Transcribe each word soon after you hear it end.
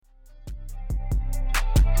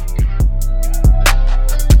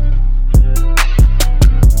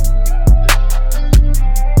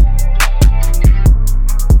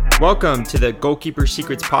Welcome to the Goalkeeper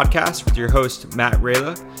Secrets podcast with your host, Matt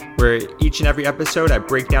Rayla, where each and every episode I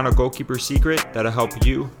break down a goalkeeper secret that'll help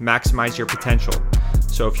you maximize your potential.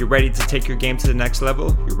 So if you're ready to take your game to the next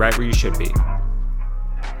level, you're right where you should be.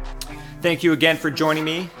 Thank you again for joining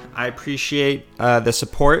me. I appreciate the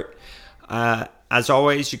support. As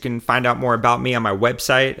always, you can find out more about me on my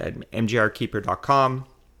website at mgrkeeper.com.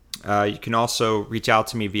 You can also reach out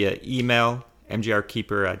to me via email,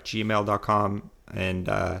 mgrkeeper@gmail.com,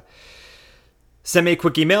 and send me a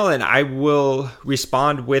quick email, and I will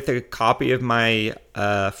respond with a copy of my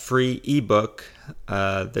free ebook,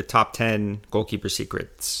 The Top 10 Goalkeeper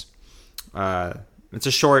Secrets. It's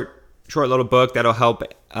a short little book that'll help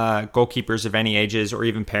goalkeepers of any ages or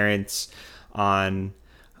even parents on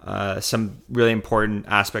some really important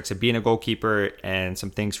aspects of being a goalkeeper and some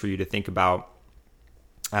things for you to think about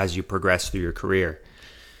as you progress through your career.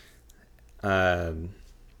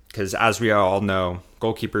 Because as we all know,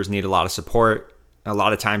 goalkeepers need a lot of support. A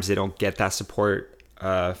lot of times they don't get that support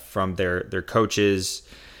from their coaches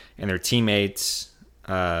and their teammates.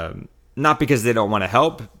 Not because they don't want to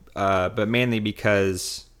help, but mainly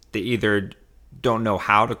because they either don't know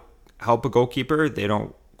how to help a goalkeeper, they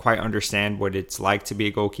don't quite understand what it's like to be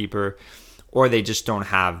a goalkeeper, or they just don't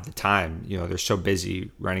have the time. You know, they're so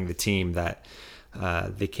busy running the team that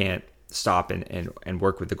they can't stop and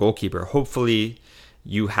work with the goalkeeper. Hopefully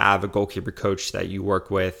you have a goalkeeper coach that you work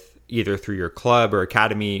with either through your club or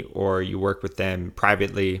academy, or you work with them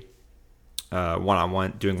privately,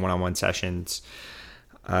 one-on-one, doing one-on-one sessions.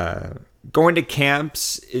 Going to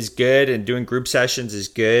camps is good and doing group sessions is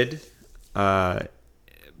good. But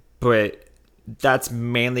that's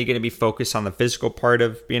mainly going to be focused on the physical part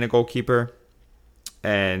of being a goalkeeper,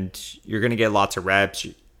 and you're going to get lots of reps,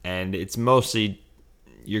 and it's mostly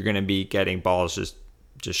you're going to be getting balls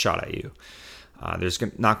just shot at you. There's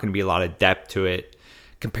not going to be a lot of depth to it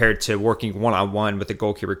compared to working one-on-one with a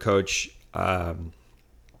goalkeeper coach.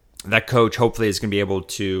 That coach hopefully is going to be able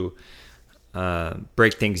to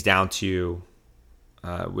break things down to you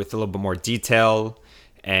with a little bit more detail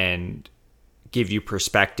and give you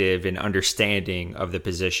perspective and understanding of the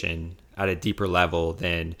position at a deeper level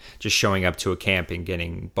than just showing up to a camp and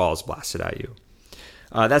getting balls blasted at you.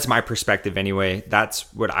 That's my perspective anyway.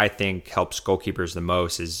 That's what I think helps goalkeepers the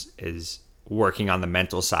most is working on the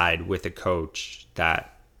mental side with a coach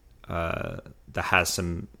that has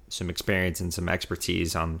some experience and some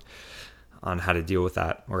expertise on how to deal with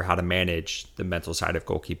that, or how to manage the mental side of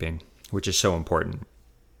goalkeeping, which is so important.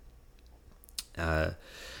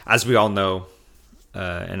 As we all know,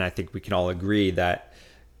 and I think we can all agree that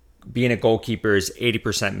being a goalkeeper is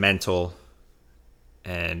 80% mental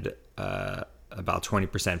and about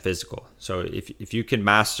 20% physical. So if you can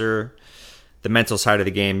master the mental side of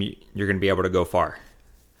the game, you're going to be able to go far.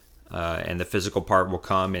 And the physical part will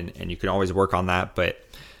come, and you can always work on that. But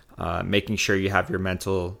making sure you have your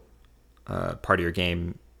mental part of your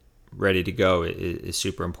game ready to go is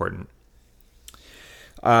super important.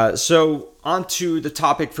 So on to the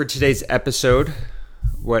topic for today's episode.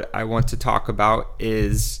 What I want to talk about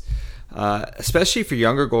is, especially for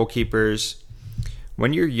younger goalkeepers,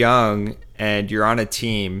 when you're young and you're on a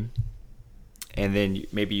team, and then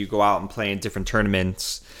maybe you go out and play in different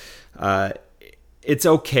tournaments, it's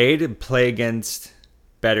okay to play against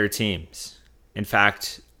better teams. In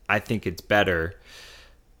fact, I think it's better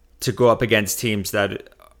to go up against teams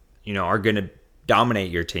that, you know, are going to dominate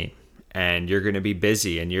your team, and you're going to be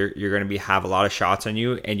busy, and you're going to have a lot of shots on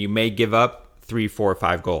you, and you may give up 3, 4,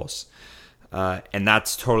 5 goals. And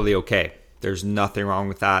that's totally okay. There's nothing wrong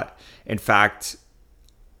with that. In fact,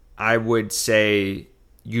 I would say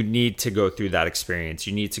you need to go through that experience.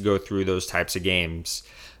 You need to go through those types of games.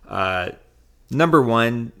 Number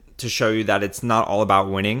one, to show you that it's not all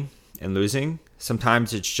about winning and losing.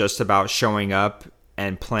 Sometimes it's just about showing up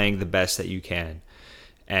and playing the best that you can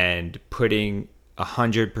and putting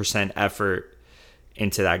 100% effort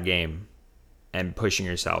into that game and pushing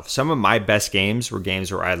yourself. Some of my best games were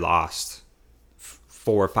games where I lost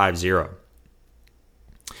 4 or 5-0.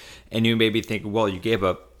 And you maybe think, well, you gave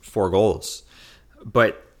up 4 goals.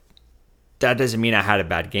 But that doesn't mean I had a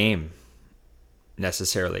bad game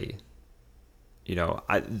necessarily. You know,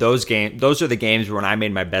 those are the games when I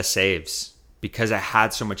made my best saves, because I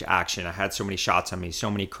had so much action. I had so many shots on me,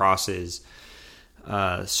 so many crosses,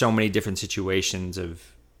 so many different situations of,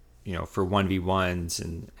 you know, for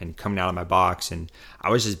 1v1s and coming out of my box. And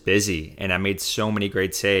I was just busy, and I made so many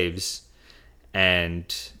great saves.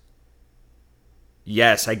 And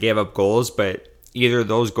yes, I gave up goals, but either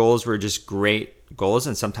those goals were just great goals,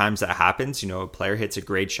 and sometimes that happens. A player hits a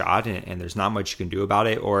great shot and there's not much you can do about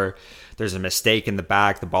it, or there's a mistake in the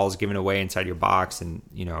back, the ball's given away inside your box, and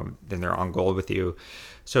then they're on goal with you.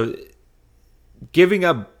 So giving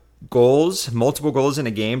up goals, multiple goals in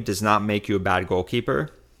a game, does not make you a bad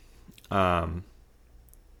goalkeeper. And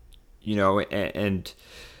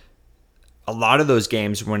a lot of those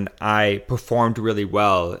games when I performed really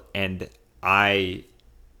well and I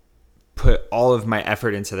put all of my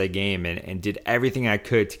effort into the game and did everything I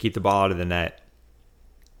could to keep the ball out of the net,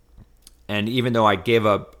 and even though I gave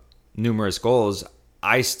up numerous goals,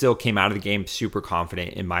 I still came out of the game super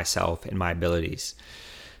confident in myself and my abilities,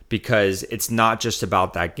 because it's not just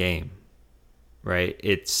about that game, right?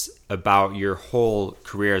 It's about your whole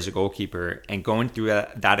career as a goalkeeper, and going through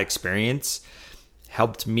that experience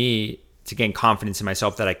helped me to gain confidence in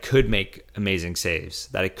myself that I could make amazing saves,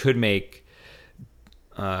 that I could make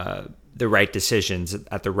the right decisions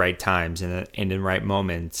at the right times and in the right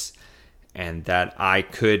moments, and that I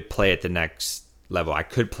could play at the next level. I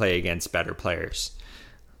could play against better players.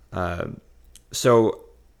 So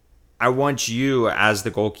I want you as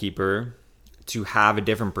the goalkeeper to have a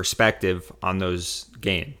different perspective on those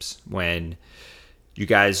games. When you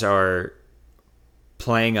guys are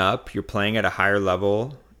playing up, you're playing at a higher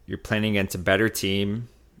level, you're playing against a better team.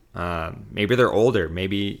 Maybe they're older.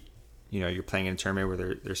 Maybe you're playing in a tournament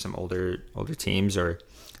where there's some older teams, or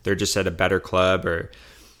they're just at a better club, or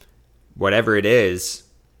whatever it is.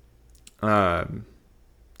 Don't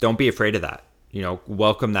be afraid of that.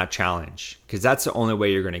 Welcome that challenge, because that's the only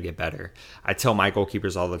way you're going to get better. I tell my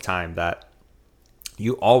goalkeepers all the time that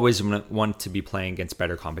you always want to be playing against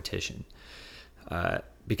better competition,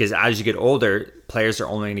 because as you get older, players are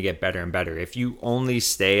only going to get better and better. If you only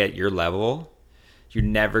stay at your level, you're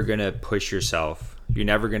never going to push yourself. You're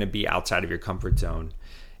never going to be outside of your comfort zone,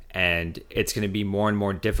 and it's going to be more and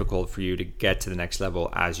more difficult for you to get to the next level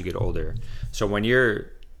as you get older. So when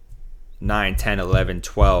you're 9, 10, 11,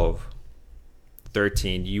 12,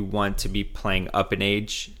 13, you want to be playing up in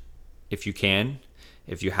age if you can,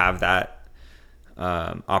 if you have that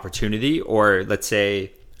opportunity. Or let's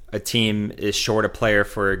say a team is short a player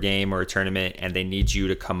for a game or a tournament and they need you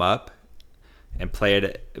to come up and play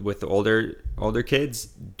it with the older kids,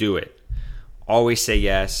 do it. Always say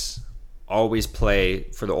yes. Always play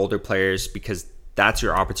for the older players, because that's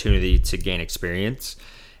your opportunity to gain experience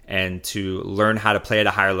and to learn how to play at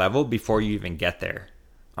a higher level before you even get there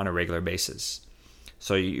on a regular basis.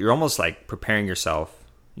 So you're almost like preparing yourself.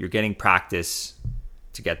 You're getting practice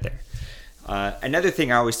to get there. Another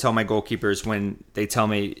thing I always tell my goalkeepers when they tell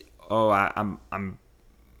me,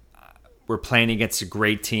 we're playing against a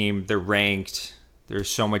great team, they're ranked, they're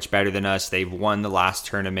so much better than us, they've won the last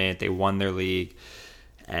tournament, they won their league,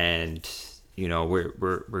 and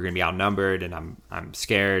we're going to be outnumbered, and I'm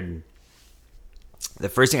scared. The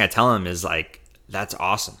first thing I tell them is like, that's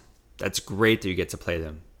awesome. That's great that you get to play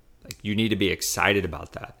them. Like, you need to be excited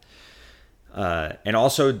about that. And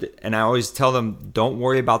I always tell them, don't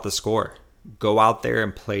worry about the score. Go out there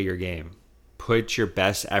and play your game. Put your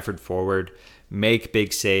best effort forward. Make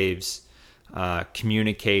big saves.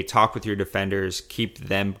 Communicate. Talk with your defenders. Keep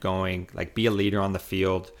them going. Like, be a leader on the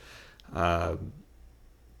field.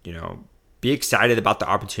 Be excited about the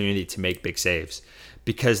opportunity to make big saves.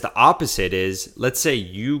 Because the opposite is, let's say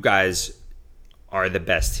you guys are the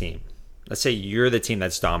best team. Let's say you're the team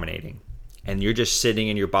that's dominating, and you're just sitting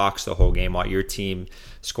in your box the whole game while your team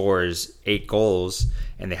scores 8 goals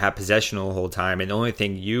and they have possession the whole time. And the only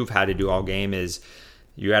thing you've had to do all game is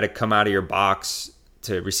you had to come out of your box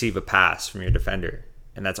to receive a pass from your defender.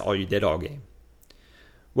 And that's all you did all game.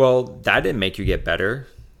 Well, that didn't make you get better.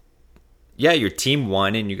 Yeah, your team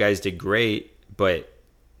won and you guys did great, but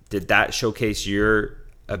did that showcase your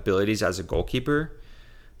abilities as a goalkeeper?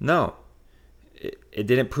 No. It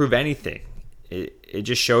didn't prove anything. It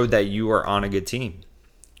just showed that you are on a good team.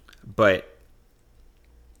 But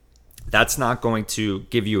that's not going to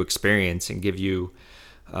give you experience and give you,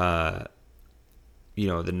 the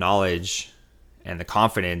knowledge and the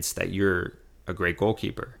confidence that you're a great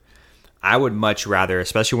goalkeeper. I would much rather,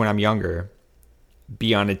 especially when I'm younger,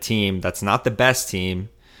 be on a team that's not the best team,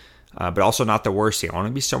 but also not the worst team. I want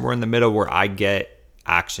to be somewhere in the middle where I get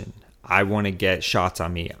action. I want to get shots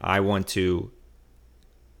on me. I want to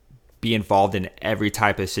be involved in every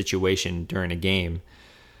type of situation during a game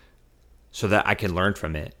so that I can learn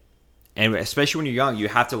from it. And especially when you're young, you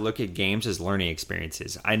have to look at games as learning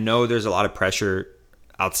experiences. I know there's a lot of pressure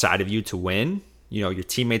outside of you to win. Your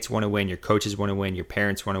teammates want to win, your coaches want to win, your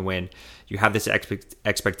parents want to win. You have this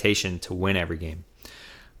expectation to win every game.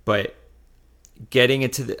 But getting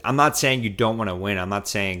into I'm not saying you don't want to win. I'm not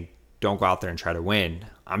saying don't go out there and try to win.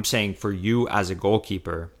 I'm saying for you as a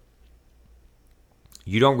goalkeeper,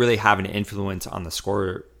 you don't really have an influence on the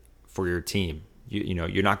score for your team. You know,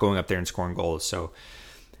 you're not going up there and scoring goals. So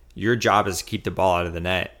your job is to keep the ball out of the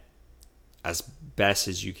net as best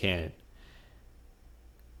as you can.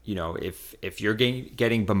 You know, if you're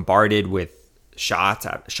getting bombarded with shot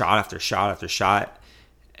after shot,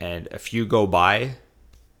 and a few go by,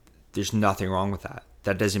 there's nothing wrong with that.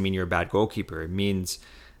 That doesn't mean you're a bad goalkeeper. It means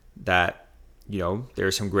that, you know,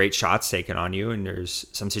 there's some great shots taken on you, and there's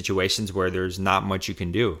some situations where there's not much you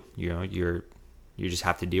can do. You know, you just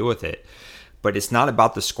have to deal with it. But it's not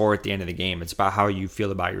about the score at the end of the game. It's about how you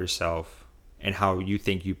feel about yourself and how you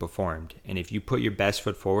think you performed. And if you put your best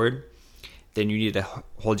foot forward, then you need to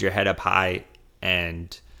hold your head up high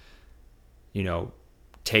and, you know,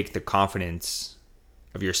 take the confidence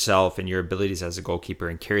of yourself and your abilities as a goalkeeper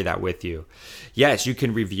and carry that with you. Yes, you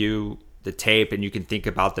can review the tape and you can think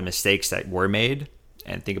about the mistakes that were made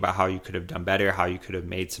and think about how you could have done better, how you could have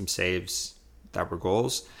made some saves that were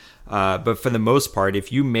goals. But for the most part,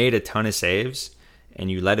 if you made a ton of saves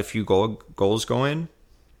and you let a few goals go in,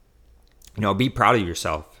 you know, be proud of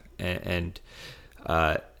yourself and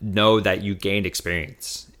know that you gained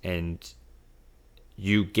experience and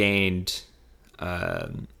you gained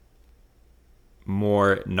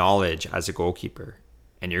more knowledge as a goalkeeper,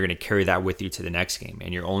 and you're going to carry that with you to the next game,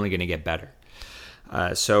 and you're only going to get better.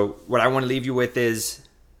 So what I want to leave you with is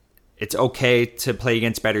it's okay to play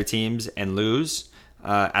against better teams and lose,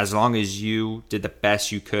 as long as you did the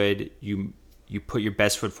best you could. You put your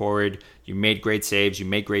best foot forward. You made great saves. You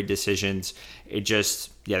made great decisions. It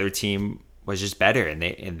just, the other team was just better, and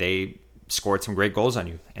they scored some great goals on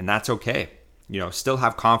you, and that's okay. You know, still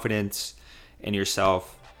have confidence in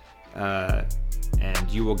yourself, and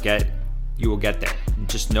you will get there.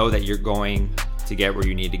 Just know that you're going to get where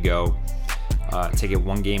you need to go. Take it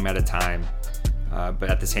one game at a time, but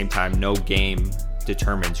at the same time, no game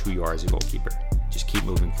determines who you are as a goalkeeper. Just keep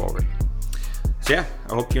moving forward. So yeah,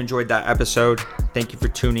 I hope you enjoyed that episode. Thank you for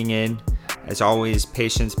tuning in. As always,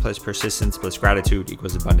 patience plus persistence plus gratitude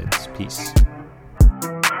equals abundance. Peace.